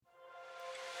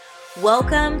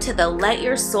Welcome to the Let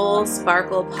Your Soul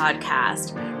Sparkle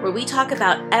podcast, where we talk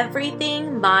about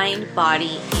everything mind,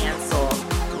 body, and soul,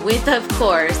 with, of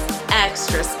course,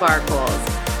 extra sparkles.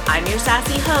 I'm your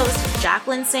sassy host,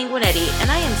 Jacqueline Sanguinetti, and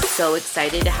I am so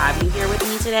excited to have you here with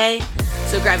me today.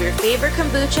 So grab your favorite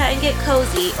kombucha and get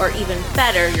cozy, or even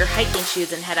better, your hiking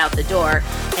shoes and head out the door,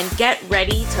 and get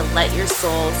ready to let your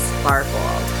soul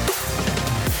sparkle.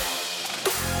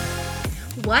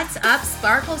 What's up,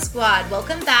 Sparkle Squad?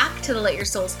 Welcome back to the Let Your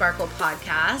Soul Sparkle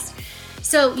podcast.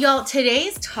 So, y'all,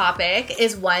 today's topic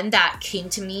is one that came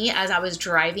to me as I was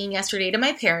driving yesterday to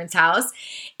my parents' house.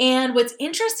 And what's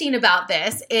interesting about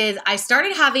this is I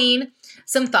started having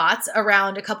some thoughts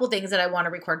around a couple things that I want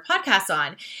to record podcasts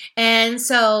on. And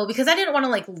so, because I didn't want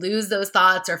to lose those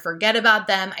thoughts or forget about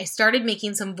them, I started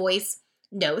making some voice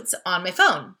notes on my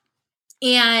phone.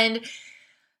 And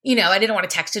I didn't want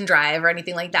to text and drive or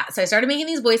anything like that. So I started making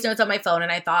these voice notes on my phone,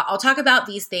 and I thought, I'll talk about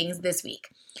these things this week.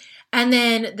 And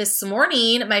then this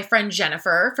morning, my friend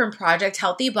Jennifer from Project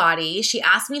Healthy Body, she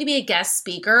asked me to be a guest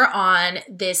speaker on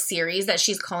this series that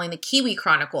she's calling the Kiwi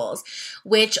Chronicles,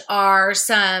 which are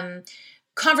some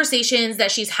conversations that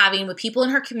she's having with people in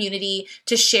her community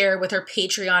to share with her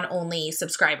Patreon-only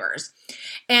subscribers.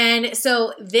 And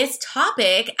so this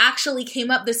topic actually came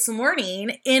up this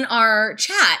morning in our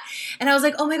chat. And I was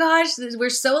like, oh my gosh, we're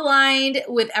so aligned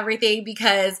with everything,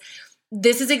 because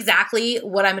this is exactly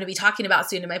what I'm going to be talking about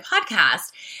soon in my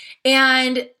podcast.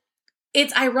 And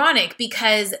it's ironic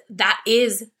because that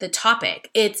is the topic.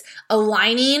 It's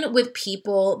aligning with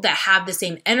people that have the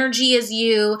same energy as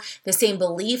you, the same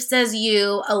beliefs as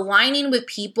you, aligning with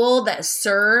people that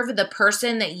serve the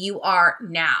person that you are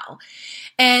now.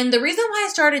 And the reason why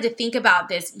I started to think about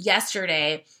this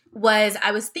yesterday was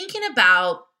I was thinking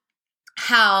about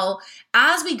how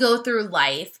as we go through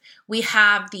life, we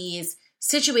have these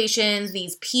situations,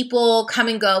 these people come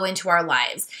and go into our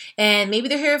lives. And maybe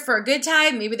they're here for a good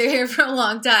time, maybe they're here for a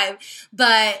long time,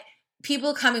 but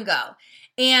people come and go.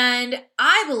 And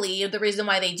I believe the reason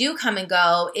why they do come and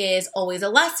go is always a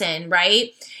lesson, right?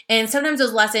 And sometimes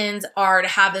those lessons are to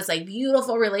have this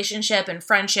beautiful relationship and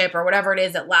friendship or whatever it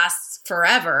is that lasts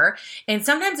forever. And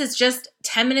sometimes it's just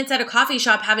 10 minutes at a coffee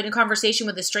shop having a conversation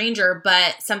with a stranger,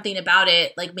 but something about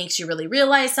it makes you really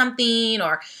realize something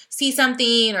or see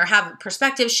something or have a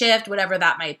perspective shift, whatever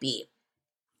that might be.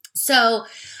 So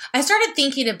I started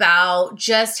thinking about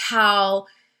just how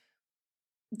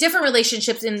different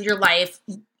relationships in your life,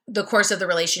 the course of the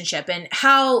relationship, and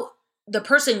how the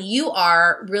person you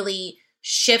are really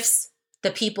shifts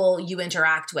the people you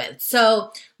interact with.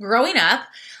 So growing up,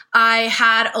 I've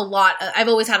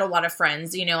always had a lot of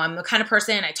friends. I'm the kind of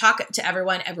person, I talk to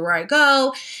everyone everywhere I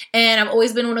go. And I've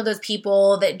always been one of those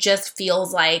people that just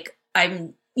feels like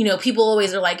people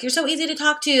always are like, you're so easy to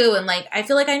talk to. And I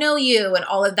feel like I know you and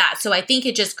all of that. So I think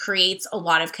it just creates a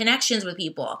lot of connections with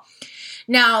people.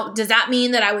 Now, does that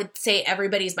mean that I would say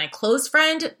everybody's my close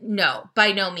friend? No,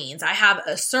 by no means. I have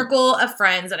a circle of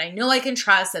friends that I know I can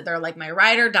trust, that they're my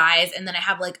ride or dies, and then I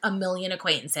have a million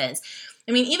acquaintances.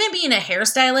 I mean, even being a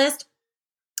hairstylist,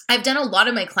 I've done a lot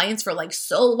of my clients for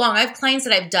so long. I have clients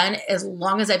that I've done as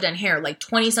long as I've done hair,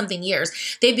 20 something years.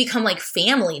 They've become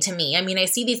family to me. I mean, I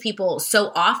see these people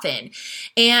so often,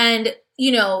 and,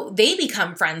 they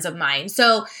become friends of mine.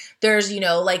 So there's,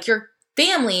 your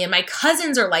family, and my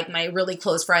cousins are my really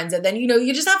close friends. And then,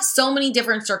 you just have so many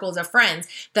different circles of friends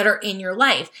that are in your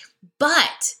life.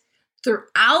 But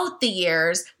throughout the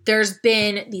years, there's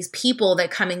been these people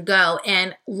that come and go.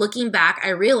 And looking back, I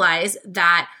realize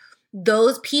that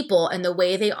those people and the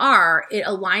way they are, it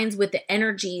aligns with the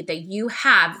energy that you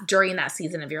have during that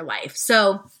season of your life.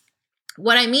 So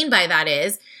what I mean by that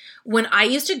is, when I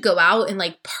used to go out and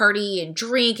party and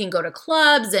drink and go to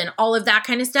clubs and all of that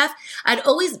kind of stuff, I'd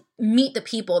always meet the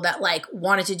people that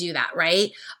wanted to do that,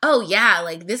 right? Oh yeah,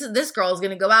 this girl is going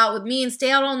to go out with me and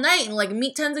stay out all night and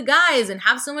meet tons of guys and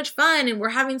have so much fun, and we're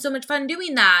having so much fun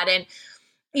doing that, and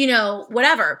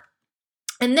whatever.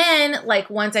 And then,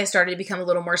 once I started to become a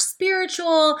little more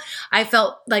spiritual, I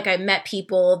felt like I met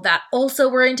people that also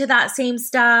were into that same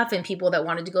stuff, and people that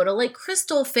wanted to go to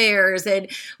crystal fairs and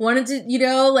wanted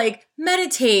to,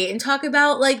 meditate and talk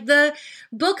about the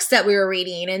books that we were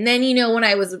reading. And then, when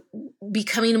I was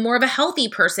becoming more of a healthy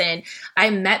person, I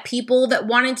met people that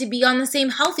wanted to be on the same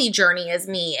healthy journey as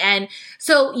me. And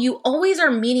so you always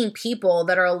are meeting people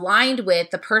that are aligned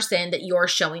with the person that you're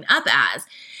showing up as.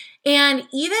 And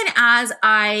even as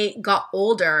I got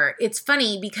older, it's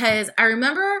funny because I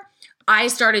remember I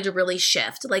started to really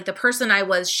shift. The person I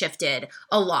was shifted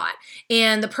a lot.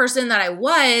 And the person that I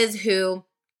was who,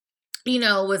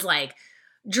 was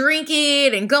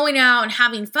drinking and going out and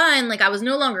having fun, like I was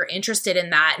no longer interested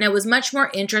in that. And I was much more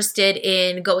interested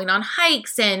in going on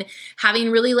hikes and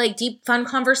having really like deep, fun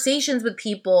conversations with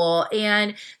people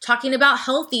and talking about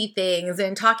healthy things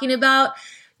and talking about,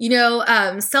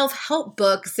 self-help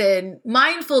books and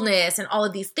mindfulness and all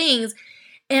of these things.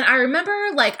 And I remember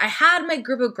like I had my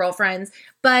group of girlfriends,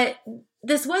 but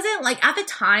this wasn't like at the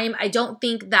time, I don't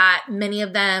think that many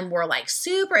of them were like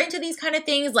super into these kind of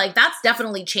things. Like that's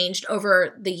definitely changed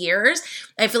over the years.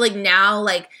 I feel like now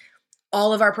like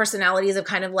all of our personalities have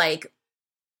kind of like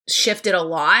shifted a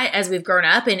lot as we've grown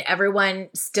up, and everyone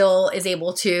still is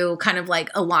able to kind of like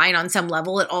align on some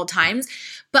level at all times.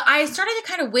 But I started to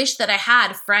kind of wish that I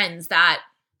had friends that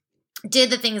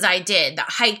did the things I did, that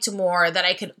hiked more, that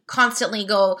I could constantly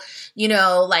go,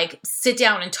 like sit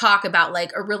down and talk about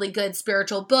like a really good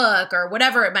spiritual book or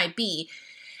whatever it might be.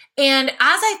 And as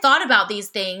I thought about these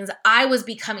things, I was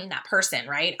becoming that person,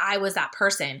 right? I was that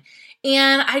person.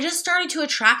 And I just started to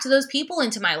attract those people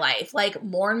into my life, like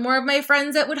more and more of my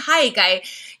friends that would hike. I,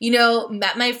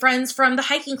 met my friends from the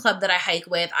hiking club that I hike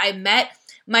with. I met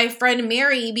my friend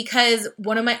Mary because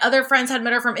one of my other friends had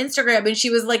met her from Instagram, and she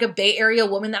was like a Bay Area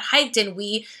woman that hiked, and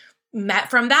we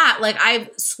met from that. Like I've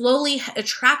slowly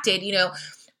attracted,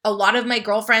 a lot of my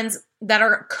girlfriends that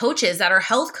are coaches, that are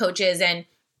health coaches and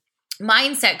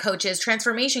mindset coaches,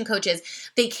 transformation coaches.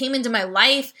 They came into my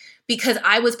life because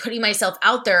I was putting myself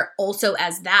out there also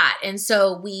as that. And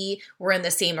so we were in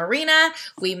the same arena.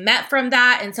 We met from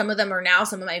that. And some of them are now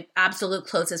some of my absolute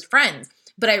closest friends.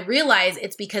 But I realized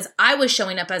it's because I was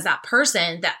showing up as that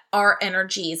person that our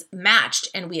energies matched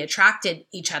and we attracted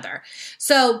each other.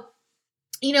 So,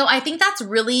 I think that's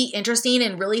really interesting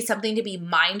and really something to be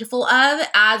mindful of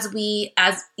as we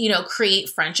create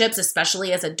friendships,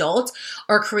 especially as adults,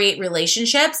 or create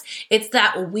relationships. It's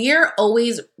that we're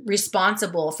always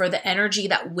responsible for the energy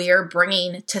that we're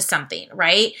bringing to something,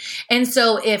 right? And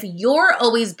so if you're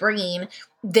always bringing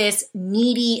this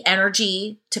needy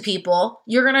energy to people,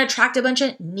 you're going to attract a bunch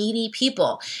of needy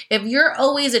people. If you're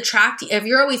always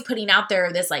putting out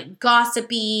there this like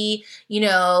gossipy,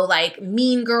 like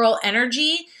mean girl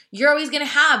energy, you're always going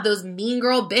to have those mean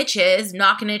girl bitches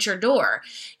knocking at your door.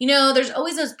 There's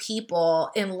always those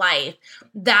people in life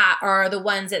that are the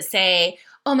ones that say,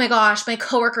 oh my gosh, my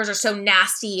coworkers are so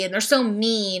nasty and they're so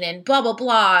mean and blah, blah,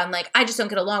 blah. And like, I just don't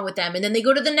get along with them. And then they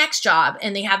go to the next job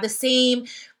and they have the same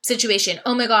situation.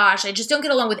 Oh my gosh, I just don't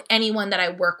get along with anyone that I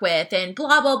work with and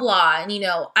blah, blah, blah. And,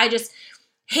 I just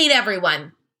hate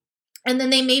everyone. And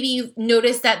then they maybe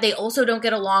notice that they also don't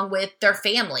get along with their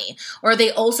family, or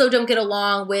they also don't get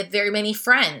along with very many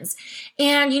friends.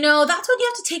 And, that's when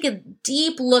you have to take a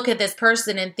deep look at this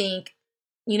person and think,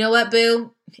 you know what,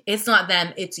 boo? It's not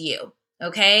them, it's you.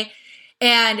 Okay?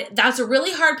 And that's a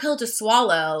really hard pill to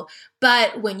swallow.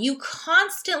 But when you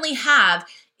constantly have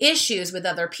issues with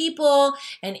other people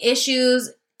and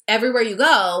issues everywhere you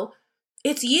go,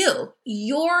 it's you.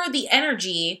 You're the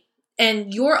energy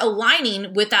and you're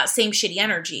aligning with that same shitty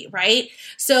energy, right?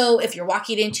 So if you're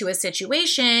walking into a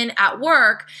situation at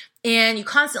work and you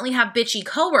constantly have bitchy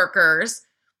coworkers,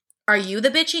 are you the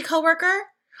bitchy coworker?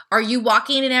 Are you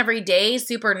walking in every day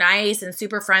super nice and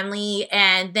super friendly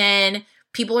and then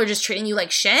people are just treating you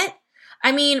like shit?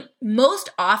 I mean, most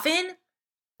often,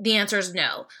 the answer is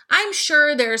no. I'm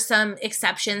sure there's some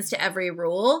exceptions to every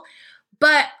rule,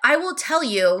 but I will tell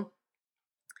you,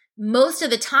 most of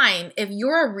the time, if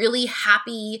you're a really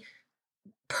happy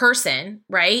person,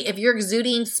 right? If you're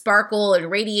exuding sparkle and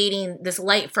radiating this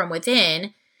light from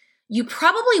within, you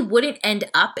probably wouldn't end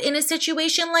up in a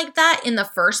situation like that in the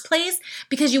first place,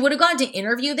 because you would have gone to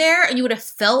interview there and you would have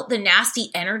felt the nasty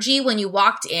energy when you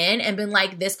walked in and been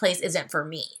like, this place isn't for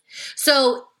me.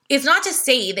 So it's not to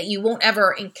say that you won't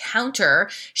ever encounter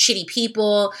shitty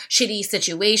people, shitty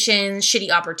situations, shitty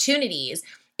opportunities.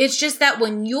 It's just that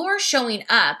when you're showing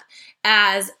up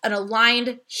as an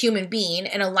aligned human being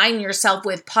and aligning yourself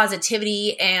with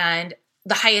positivity and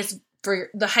the highest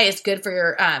good for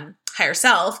your higher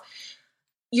self,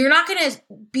 you're not going to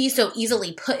be so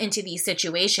easily put into these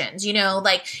situations.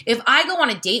 Like if I go on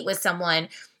a date with someone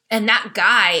and that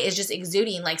guy is just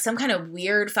exuding like some kind of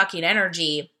weird fucking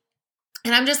energy,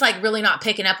 and I'm just like really not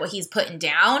picking up what he's putting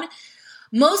down,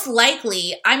 most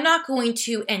likely I'm not going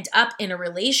to end up in a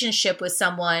relationship with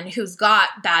someone who's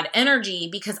got bad energy,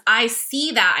 because I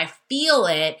see that, I feel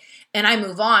it, and I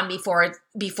move on before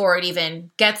it even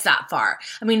gets that far.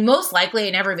 I mean, most likely I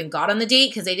never even got on the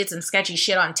date because they did some sketchy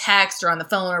shit on text or on the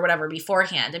phone or whatever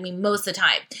beforehand. I mean, most of the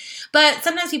time. But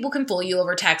sometimes people can fool you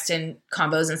over text and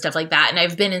combos and stuff like that. And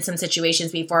I've been in some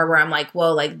situations before where I'm like,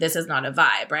 whoa, like this is not a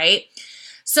vibe, right?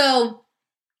 So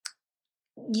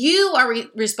you are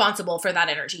responsible for that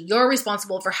energy. You're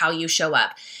responsible for how you show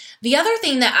up. The other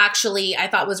thing that actually I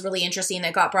thought was really interesting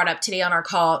that got brought up today on our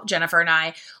call, Jennifer and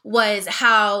I, was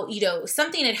how,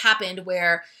 something had happened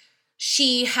where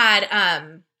she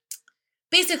had,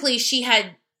 basically she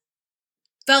had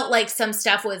felt like some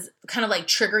stuff was kind of like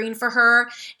triggering for her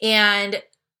and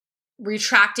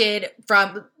retracted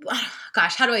from,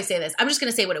 gosh, how do I say this? I'm just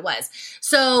going to say what it was.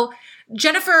 So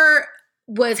Jennifer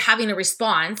was having a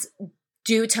response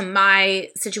due to my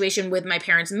situation with my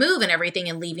parents' move and everything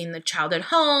and leaving the child at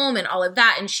home and all of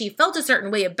that. And she felt a certain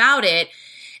way about it.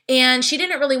 And she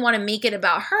didn't really want to make it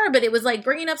about her, but it was like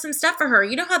bringing up some stuff for her.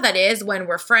 You know how that is when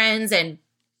we're friends and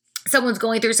someone's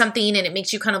going through something and it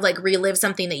makes you kind of like relive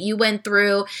something that you went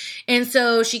through. And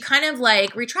so she kind of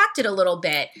like retracted a little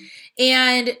bit.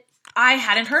 And I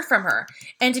hadn't heard from her.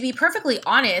 And to be perfectly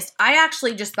honest, I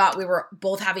actually just thought we were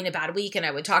both having a bad week and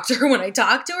I would talk to her when I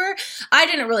talked to her. I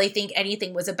didn't really think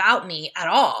anything was about me at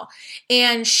all.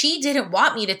 And she didn't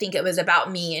want me to think it was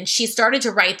about me. And she started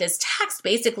to write this text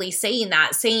basically saying,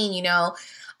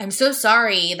 I'm so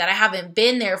sorry that I haven't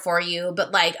been there for you,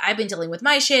 but like I've been dealing with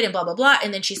my shit and blah, blah, blah.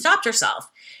 And then she stopped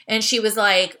herself and she was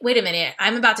like, wait a minute,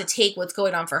 I'm about to take what's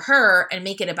going on for her and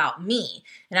make it about me.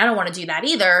 And I don't want to do that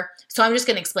either. So I'm just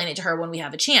going to explain it to her when we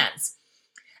have a chance.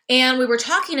 And we were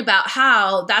talking about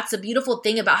how that's a beautiful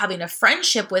thing about having a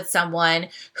friendship with someone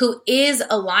who is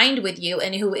aligned with you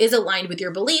and who is aligned with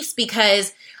your beliefs,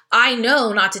 because I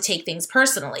know not to take things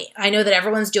personally. I know that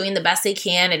everyone's doing the best they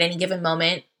can at any given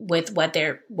moment with what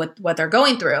they're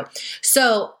going through.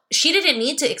 So she didn't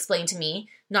need to explain to me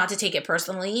not to take it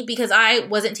personally because I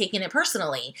wasn't taking it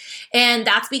personally. And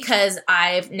that's because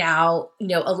I've now,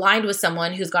 aligned with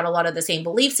someone who's got a lot of the same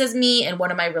beliefs as me, and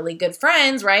one of my really good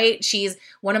friends, right? She's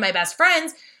one of my best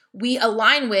friends. We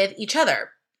align with each other.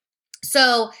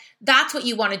 So that's what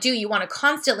you want to do. You want to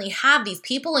constantly have these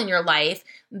people in your life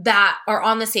that are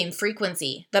on the same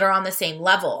frequency, that are on the same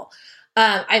level.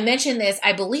 I mentioned this,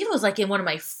 I believe it was like in one of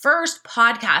my first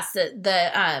podcasts,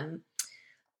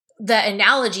 the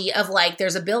analogy of like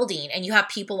there's a building and you have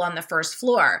people on the first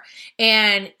floor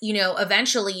and,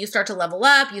 eventually you start to level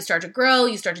up, you start to grow,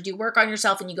 you start to do work on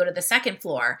yourself and you go to the second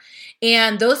floor.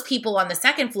 And those people on the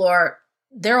second floor,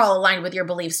 they're all aligned with your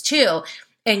beliefs too.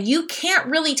 And you can't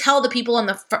really tell the people on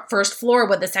the first floor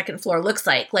what the second floor looks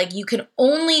like. Like you can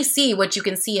only see what you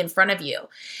can see in front of you.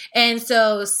 And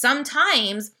so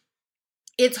sometimes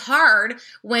it's hard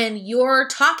when you're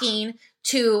talking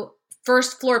to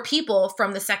first floor people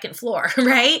from the second floor,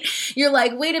 right? You're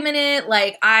like, wait a minute,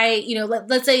 like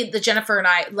let's say that Jennifer and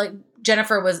I, like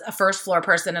Jennifer was a first floor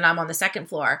person and I'm on the second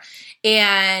floor.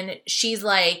 And she's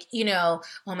like, oh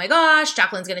my gosh,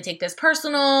 Jacqueline's going to take this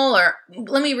personal, or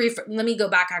let me go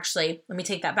back. Actually, let me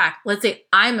take that back. Let's say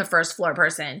I'm a first floor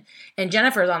person and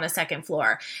Jennifer's on the second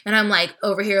floor. And I'm like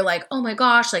over here, like, oh my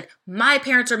gosh, like my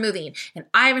parents are moving and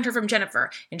I haven't heard from Jennifer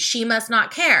and she must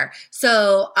not care.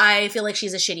 So I feel like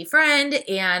she's a shitty friend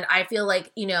and I feel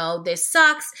like, this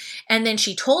sucks. And then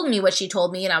she told me what she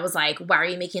told me and I was like, why are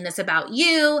you making this about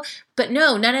you? But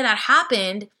no, none of that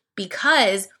happened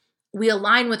because we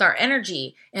align with our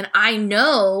energy. And I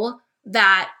know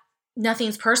that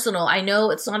nothing's personal. I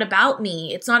know it's not about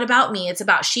me. It's not about me. It's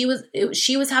about she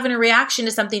was having a reaction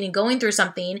to something and going through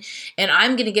something. And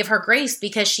I'm going to give her grace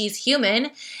because she's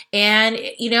human. And,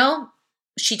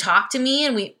 she talked to me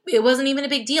and it wasn't even a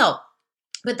big deal.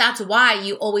 But that's why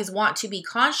you always want to be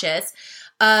conscious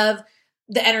of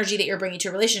the energy that you're bringing to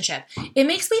a relationship. It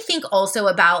makes me think also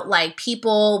about like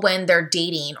people when they're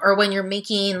dating or when you're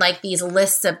making like these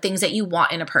lists of things that you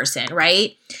want in a person,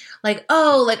 right? Like,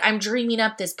 oh, like I'm dreaming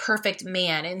up this perfect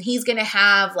man and he's going to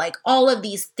have like all of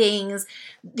these things,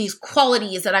 these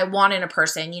qualities that I want in a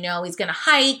person. He's going to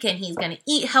hike and he's going to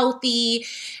eat healthy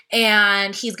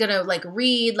and he's going to like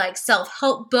read like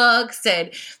self-help books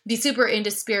and be super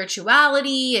into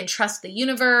spirituality and trust the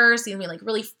universe. He's going to be like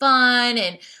really fun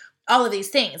and all of these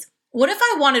things. What if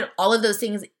I wanted all of those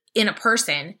things in a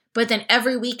person, but then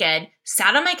every weekend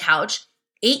sat on my couch,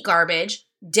 ate garbage,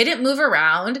 didn't move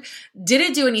around,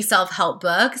 didn't do any self-help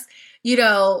books,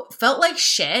 felt like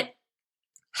shit?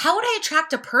 How would I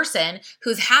attract a person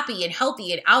who's happy and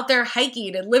healthy and out there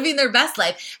hiking and living their best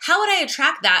life? How would I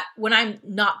attract that when I'm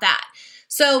not that?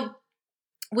 So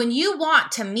when you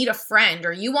want to meet a friend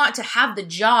or you want to have the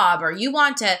job or you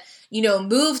want to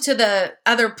move to the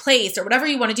other place or whatever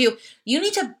you want to do, you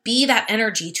need to be that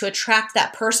energy to attract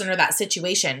that person or that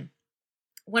situation.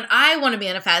 When I want to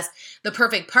manifest the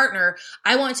perfect partner,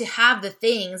 I want to have the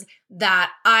things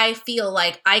that I feel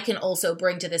like I can also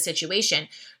bring to the situation.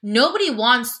 Nobody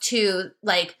wants to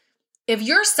if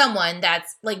you're someone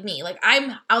that's like me, like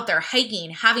I'm out there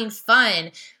hiking, having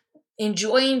fun,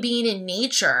 enjoying being in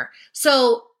nature.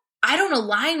 So I don't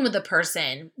align with a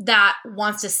person that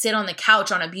wants to sit on the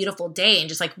couch on a beautiful day and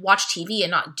just like watch TV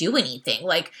and not do anything.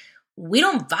 Like, we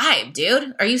don't vibe,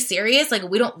 dude. Are you serious? Like,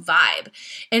 we don't vibe.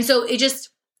 And so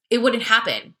it wouldn't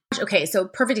happen. Okay, so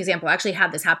perfect example. I actually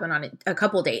had this happen on a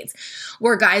couple dates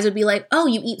where guys would be like, oh,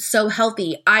 you eat so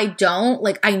healthy. I don't.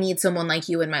 Like, I need someone like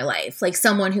you in my life, like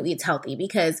someone who eats healthy,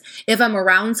 because if I'm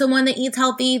around someone that eats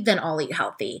healthy, then I'll eat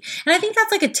healthy. And I think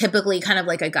that's like a typically kind of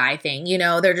like a guy thing, you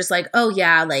know? They're just like, oh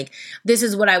yeah, like this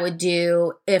is what I would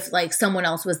do if like someone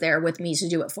else was there with me to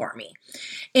do it for me.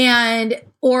 And,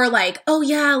 or like, oh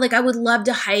yeah, like I would love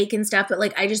to hike and stuff, but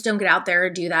like I just don't get out there or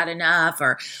do that enough.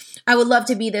 Or I would love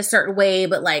to be this certain way,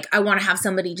 but like I want to have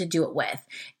somebody to do it with.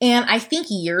 And I think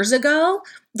years ago,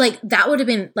 like that would have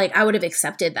been like, I would have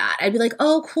accepted that. I'd be like,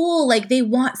 oh, cool. Like they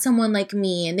want someone like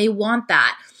me and they want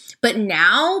that. But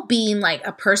now being like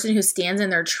a person who stands in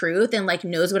their truth and like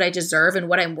knows what I deserve and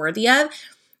what I'm worthy of,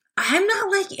 I'm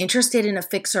not like interested in a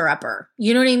fixer upper.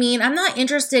 You know what I mean? I'm not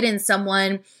interested in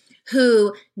someone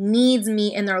who needs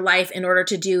me in their life in order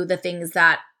to do the things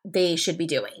that they should be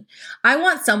doing. I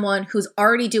want someone who's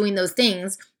already doing those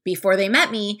things before they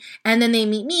met me, and then they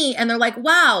meet me and they're like,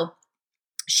 wow,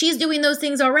 she's doing those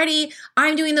things already.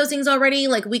 I'm doing those things already.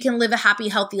 Like we can live a happy,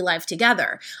 healthy life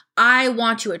together. I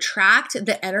want to attract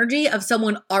the energy of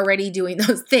someone already doing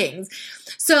those things.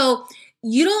 So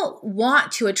you don't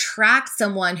want to attract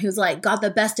someone who's like got the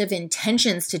best of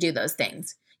intentions to do those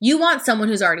things. You want someone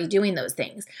who's already doing those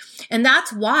things. And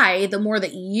that's why the more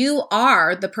that you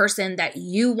are the person that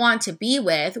you want to be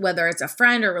with, whether it's a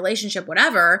friend or relationship,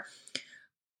 whatever,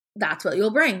 that's what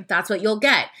you'll bring. That's what you'll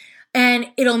get.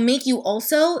 And it'll make you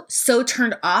also so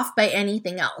turned off by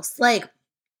anything else. Like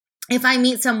if I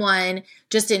meet someone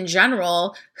just in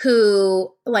general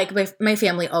who, like my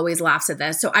family always laughs at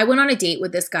this. So I went on a date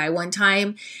with this guy one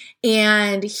time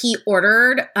and he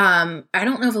ordered, I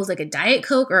don't know if it was like a Diet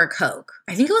Coke or a Coke.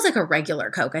 I think it was like a regular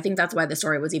Coke. I think that's why the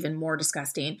story was even more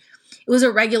disgusting. It was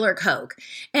a regular Coke.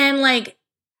 And like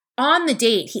on the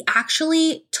date, he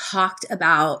actually talked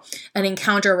about an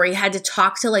encounter where he had to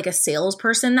talk to like a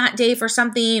salesperson that day for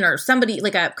something, or somebody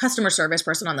like a customer service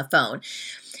person on the phone.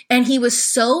 And he was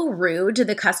so rude to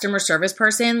the customer service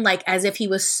person, like as if he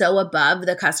was so above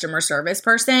the customer service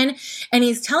person. And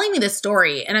he's telling me this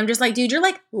story. And I'm just like, dude, you're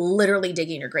like literally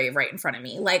digging your grave right in front of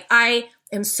me. Like I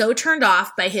am so turned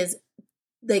off by his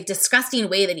like disgusting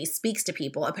way that he speaks to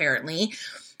people, apparently.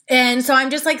 And so I'm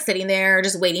just like sitting there,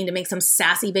 just waiting to make some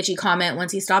sassy bitchy comment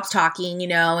once he stops talking, you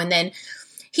know, and then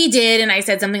he did. And I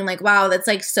said something like, wow, that's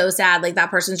like so sad. Like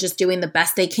that person's just doing the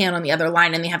best they can on the other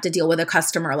line and they have to deal with a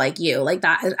customer like you. Like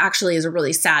that actually is a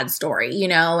really sad story, you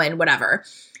know, and whatever,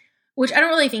 which I don't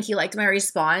really think he liked my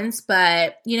response,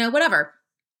 but you know, whatever.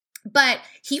 But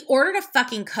he ordered a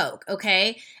fucking Coke.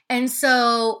 Okay. And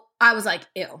so I was like,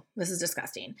 ew, this is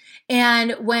disgusting.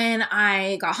 And when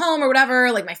I got home or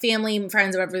whatever, like my family and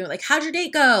friends or whatever, they were like, how'd your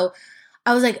date go?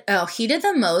 I was like, oh, he did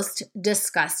the most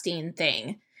disgusting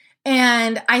thing.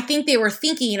 And I think they were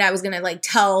thinking I was going to like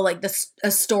tell like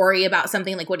a story about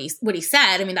something like what he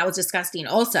said. I mean, that was disgusting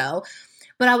also.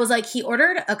 But I was like, he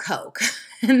ordered a Coke.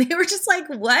 And they were just like,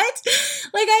 what?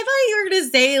 Like, I thought you were going to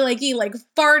say like he like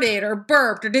farted or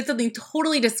burped or did something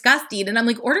totally disgusting. And I'm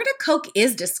like, ordered a Coke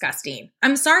is disgusting.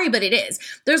 I'm sorry, but it is.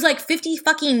 There's like 50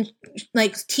 fucking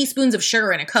like teaspoons of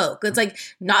sugar in a Coke. It's like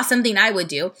not something I would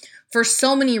do for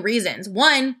so many reasons.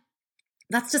 One,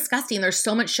 that's disgusting. There's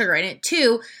so much sugar in it.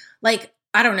 Two, like,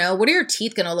 I don't know, what are your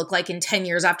teeth going to look like in 10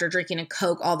 years after drinking a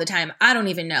Coke all the time? I don't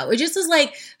even know. It just is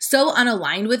like so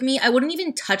unaligned with me. I wouldn't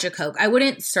even touch a Coke. I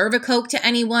wouldn't serve a Coke to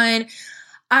anyone.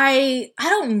 I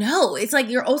don't know. It's like,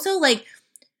 you're also like,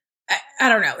 I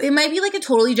don't know. It might be like a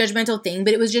totally judgmental thing,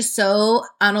 but it was just so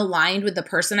unaligned with the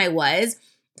person I was,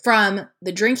 from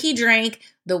the drink he drank,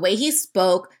 the way he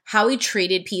spoke, how he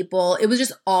treated people. It was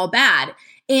just all bad.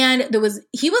 And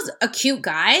he was a cute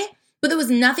guy, but there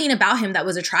was nothing about him that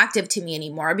was attractive to me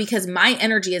anymore because my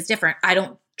energy is different. I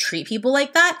don't treat people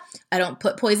like that. I don't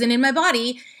put poison in my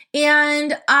body.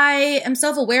 And I am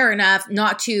self-aware enough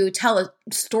not to tell a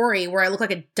story where I look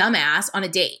like a dumbass on a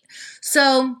date.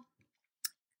 So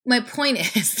my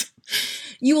point is,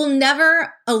 you will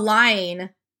never align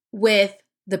with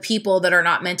the people that are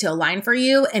not meant to align for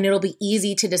you, and it'll be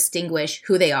easy to distinguish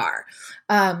who they are.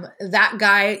 That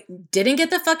guy didn't get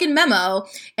the fucking memo,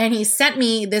 and he sent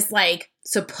me this like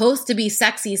supposed to be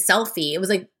sexy selfie. It was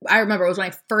like, I remember it was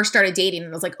when I first started dating,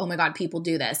 and I was like, oh my God, people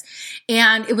do this.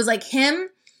 And it was like him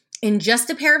in just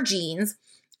a pair of jeans,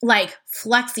 like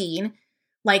flexing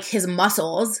like his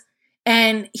muscles.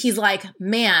 And he's like,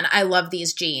 man, I love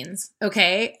these jeans.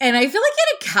 Okay. And I feel like he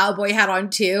had a cowboy hat on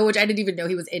too, which I didn't even know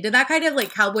he was into that kind of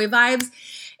like cowboy vibes.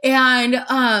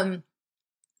 And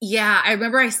yeah, I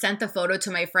remember I sent the photo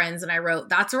to my friends and I wrote,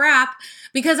 that's a wrap,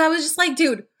 because I was just like,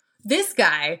 dude, this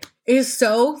guy is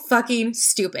so fucking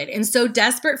stupid and so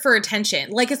desperate for attention.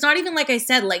 Like, it's not even like I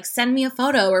said, like, send me a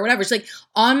photo or whatever. It's like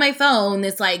on my phone,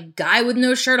 this like guy with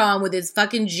no shirt on with his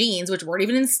fucking jeans, which weren't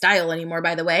even in style anymore,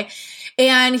 by the way.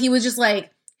 And he was just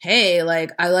like, hey,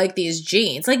 like, I like these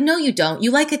jeans. Like, no, you don't.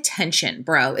 You like attention,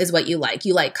 bro, is what you like.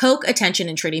 You like coke, attention,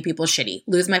 and treating people shitty.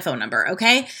 Lose my phone number,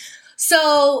 okay?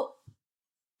 So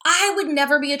I would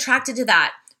never be attracted to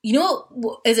that. You know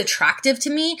what is attractive to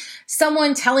me?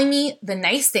 Someone telling me the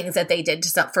nice things that they did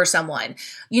for someone.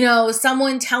 You know,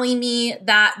 someone telling me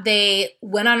that they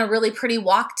went on a really pretty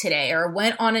walk today, or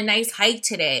went on a nice hike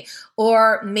today,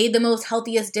 or made the most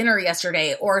healthiest dinner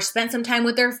yesterday, or spent some time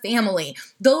with their family.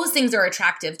 Those things are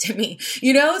attractive to me,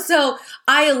 you know? So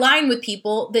I align with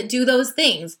people that do those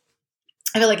things.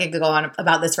 I feel like I could go on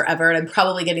about this forever, and I'm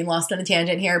probably getting lost on a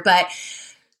tangent here, but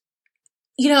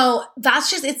you know,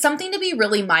 it's something to be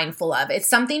really mindful of. It's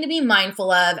something to be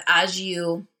mindful of as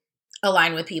you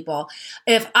align with people.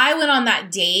 If I went on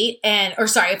that date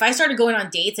if I started going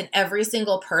on dates and every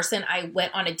single person I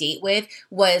went on a date with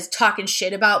was talking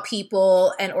shit about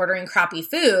people and ordering crappy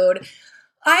food,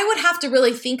 I would have to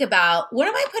really think about, what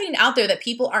am I putting out there that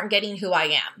people aren't getting who I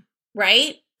am,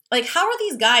 right? Like, how are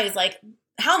these guys, like,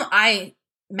 how am I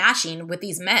matching with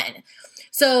these men?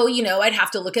 So, you know, I'd have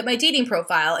to look at my dating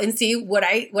profile and see what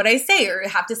I say, or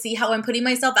have to see how I'm putting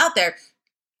myself out there.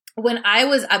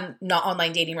 I'm not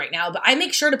online dating right now, but I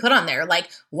make sure to put on there,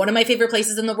 like, one of my favorite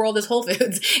places in the world is Whole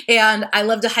Foods. And I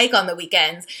love to hike on the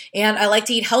weekends. And I like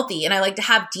to eat healthy. And I like to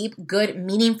have deep, good,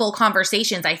 meaningful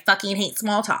conversations. I fucking hate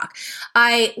small talk.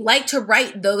 I like to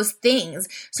write those things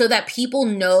so that people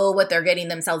know what they're getting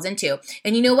themselves into.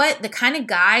 And you know what? The kind of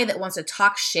guy that wants to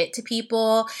talk shit to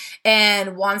people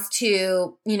and wants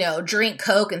to, you know, drink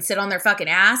Coke and sit on their fucking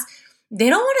ass, they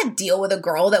don't want to deal with a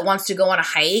girl that wants to go on a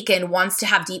hike and wants to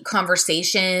have deep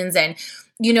conversations and,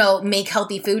 you know, make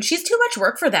healthy food. She's too much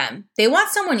work for them. They want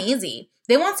someone easy.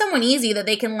 They want someone easy that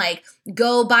they can, like,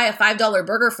 go buy a $5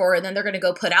 burger for, and then they're going to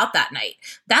go put out that night.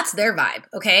 That's their vibe,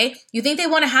 okay? You think they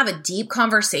want to have a deep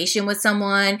conversation with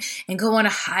someone and go on a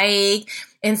hike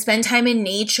and spend time in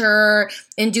nature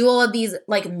and do all of these,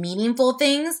 like, meaningful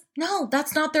things? No,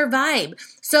 that's not their vibe.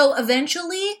 So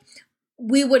eventually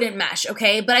we wouldn't mesh,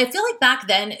 okay? But I feel like back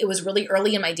then it was really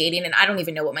early in my dating, and I don't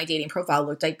even know what my dating profile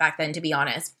looked like back then, to be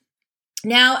honest.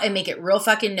 Now I make it real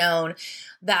fucking known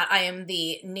that I am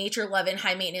the nature-loving,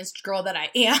 high-maintenance girl that I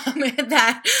am,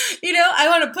 that, you know, I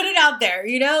want to put it out there,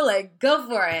 you know, like, go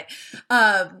for it.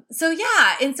 So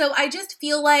yeah, and so I just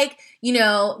feel like, you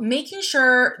know, making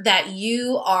sure that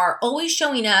you are always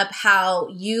showing up how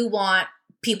you want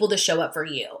people to show up for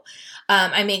you.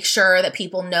 I make sure that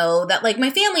people know that, like, my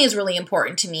family is really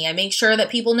important to me. I make sure that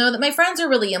people know that my friends are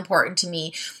really important to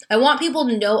me. I want people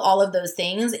to know all of those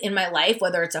things in my life,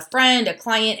 whether it's a friend, a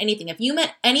client, anything. If you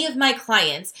met any of my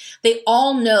clients, they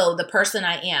all know the person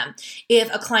I am.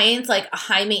 If a client's like a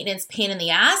high maintenance pain in the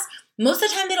ass, most of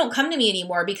the time they don't come to me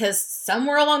anymore, because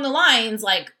somewhere along the lines,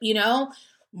 like, you know,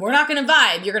 we're not going to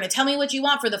vibe. You're going to tell me what you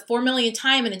want for the 4 millionth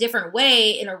time in a different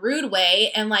way, in a rude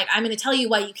way. And, like, I'm going to tell you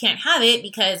why you can't have it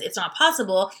because it's not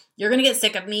possible. You're going to get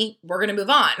sick of me. We're going to move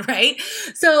on, right?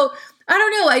 So I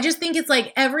don't know. I just think it's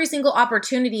like every single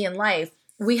opportunity in life,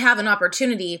 we have an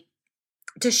opportunity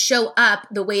to show up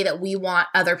the way that we want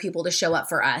other people to show up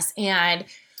for us. And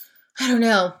I don't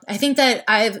know. I think that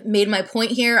I've made my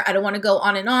point here. I don't want to go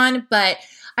on, but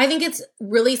I think it's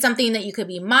really something that you could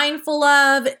be mindful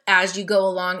of as you go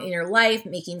along in your life,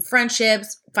 making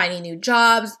friendships, finding new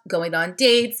jobs, going on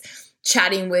dates,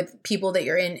 chatting with people that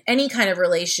you're in any kind of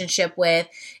relationship with,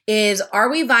 is,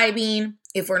 are we vibing?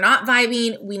 If we're not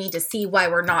vibing, we need to see why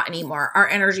we're not anymore. Our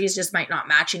energies just might not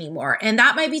match anymore. And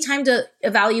that might be time to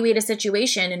evaluate a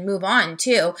situation and move on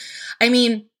too. I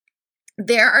mean,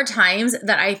 there are times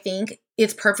that I think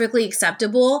it's perfectly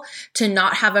acceptable to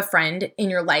not have a friend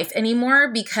in your life anymore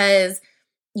because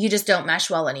you just don't mesh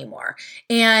well anymore.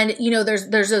 And, you know, there's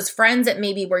those friends that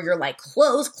maybe where you're like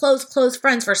close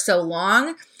friends for so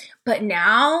long, but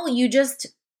now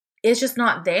it's just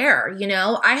not there. You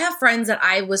know, I have friends that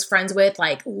I was friends with,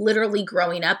 like, literally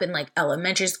growing up in, like,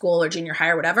 elementary school or junior high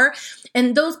or whatever.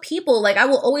 And those people, like, I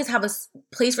will always have a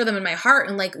place for them in my heart.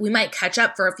 And, like, we might catch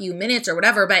up for a few minutes or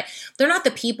whatever, but they're not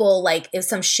the people, like, if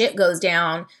some shit goes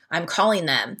down, I'm calling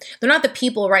them. They're not the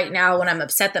people right now when I'm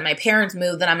upset that my parents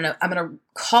moved that I'm going to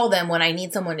call them when I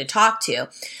need someone to talk to.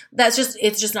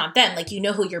 It's just not them. Like, you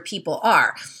know who your people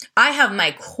are. I have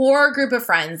my core group of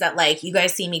friends that, like, you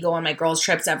guys see me go on my girls'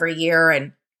 trips every year,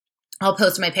 and I'll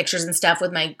post my pictures and stuff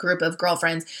with my group of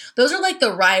girlfriends. Those are like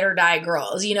the ride or die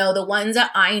girls, the ones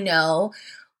that I know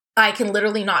I can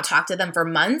literally not talk to them for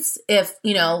months if,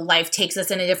 life takes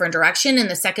us in a different direction. And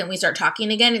the second we start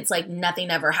talking again, it's like nothing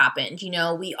ever happened.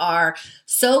 We are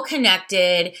so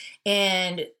connected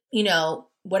and,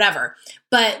 whatever.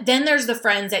 But then there's the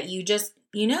friends that you just,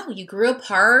 you grew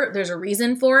apart. There's a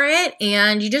reason for it,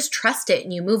 and you just trust it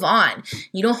and you move on.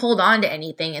 You don't hold on to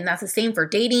anything. And that's the same for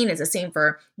dating. It's the same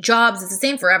for jobs. It's the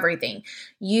same for everything.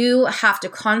 You have to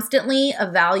constantly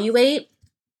evaluate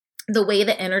the way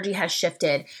the energy has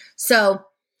shifted. So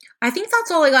I think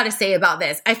that's all I got to say about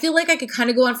this. I feel like I could kind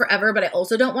of go on forever, but I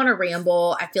also don't want to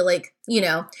ramble. I feel like,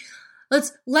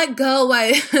 let's let go.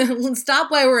 Let's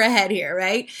stop while we're ahead here,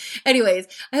 right? Anyways,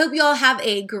 I hope you all have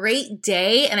a great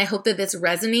day, and I hope that this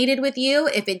resonated with you.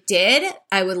 If it did,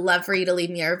 I would love for you to leave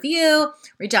me a review,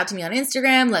 reach out to me on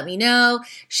Instagram, let me know.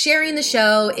 Sharing the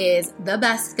show is the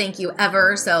best thank you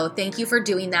ever, so thank you for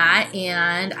doing that,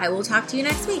 and I will talk to you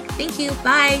next week. Thank you.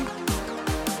 Bye.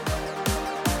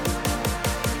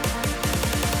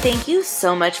 Thank you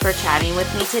so much for chatting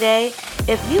with me today.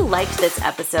 If you liked this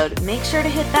episode, make sure to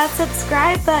hit that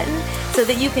subscribe button so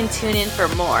that you can tune in for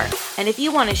more. And if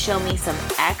you want to show me some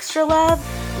extra love,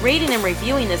 rating and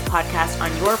reviewing this podcast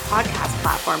on your podcast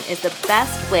platform is the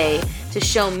best way to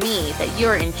show me that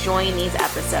you're enjoying these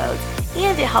episodes,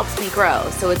 and it helps me grow,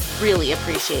 so it's really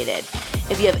appreciated.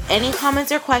 If you have any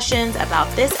comments or questions about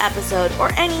this episode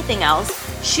or anything else,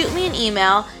 shoot me an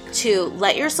email to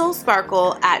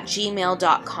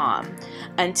letyoursoulsparkle@gmail.com.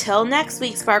 Until next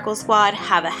week, Sparkle Squad,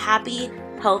 have a happy,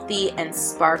 healthy, and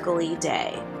sparkly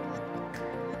day.